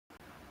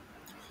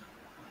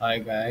Hi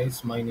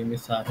guys, my name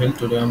is Sahil.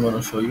 Today I'm going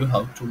to show you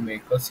how to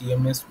make a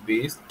CMS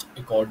based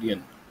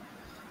accordion.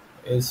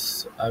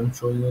 I'm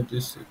showing you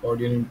this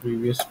accordion in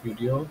previous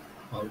video.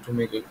 How to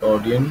make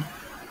accordion.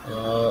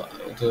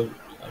 It's a,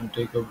 I'm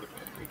take a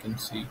you can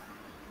see.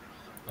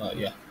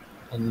 Yeah,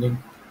 and link.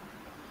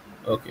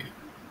 Okay,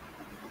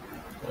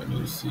 when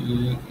you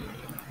see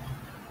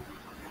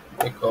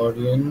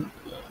accordion,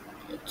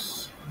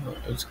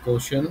 it's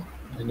question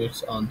and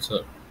it's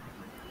answer,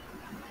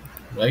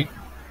 right?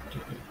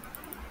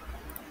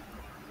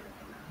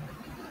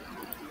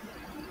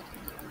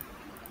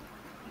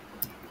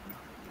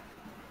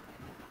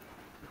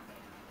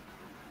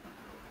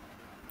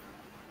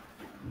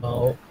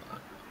 Now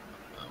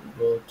I'm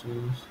going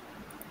to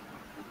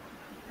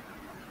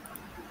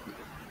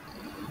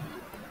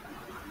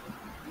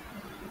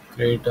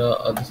create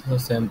a this is a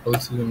sample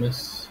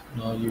CMS.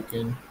 Now you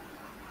can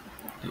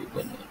take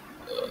an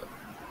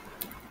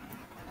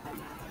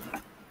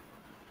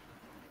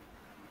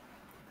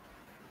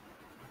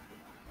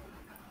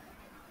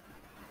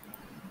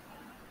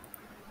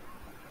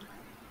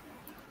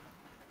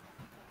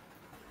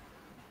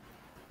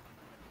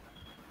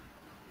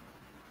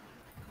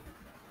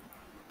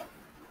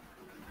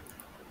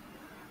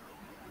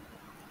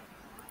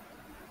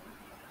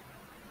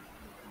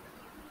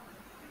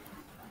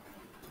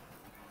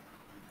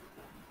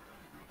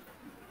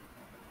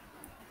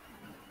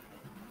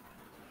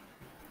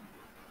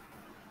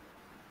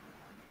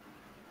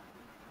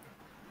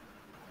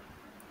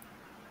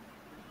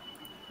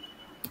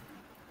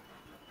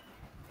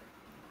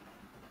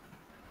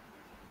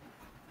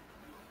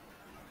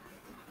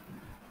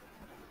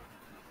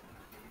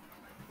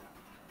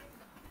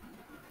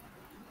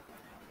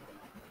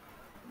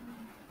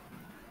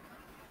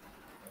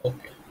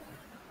okay.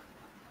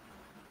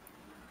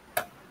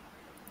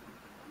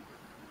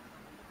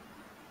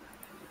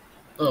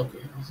 Okay,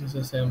 this is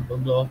a sample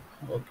block.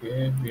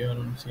 Okay, we are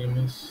on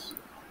CMS.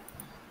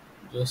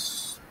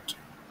 Just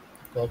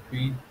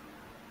copy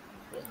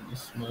from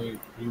this my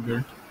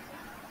pre-built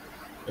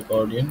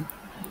accordion.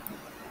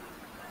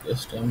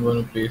 Just I'm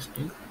gonna paste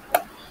it.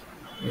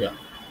 Yeah.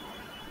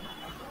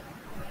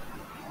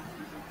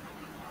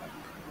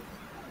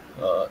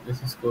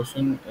 This is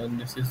question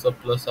and this is the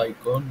plus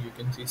icon. You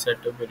can see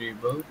set a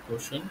variable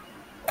question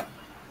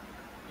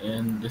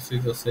and this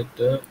is a set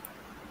a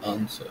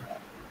answer.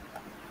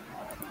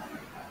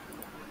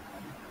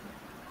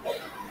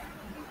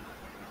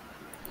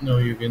 Now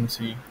you can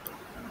see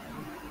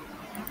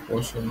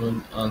question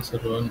one, answer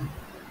one.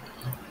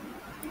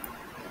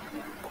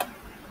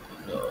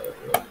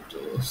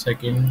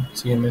 Second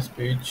CMS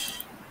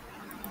page.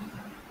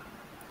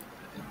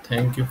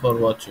 Thank you for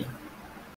watching.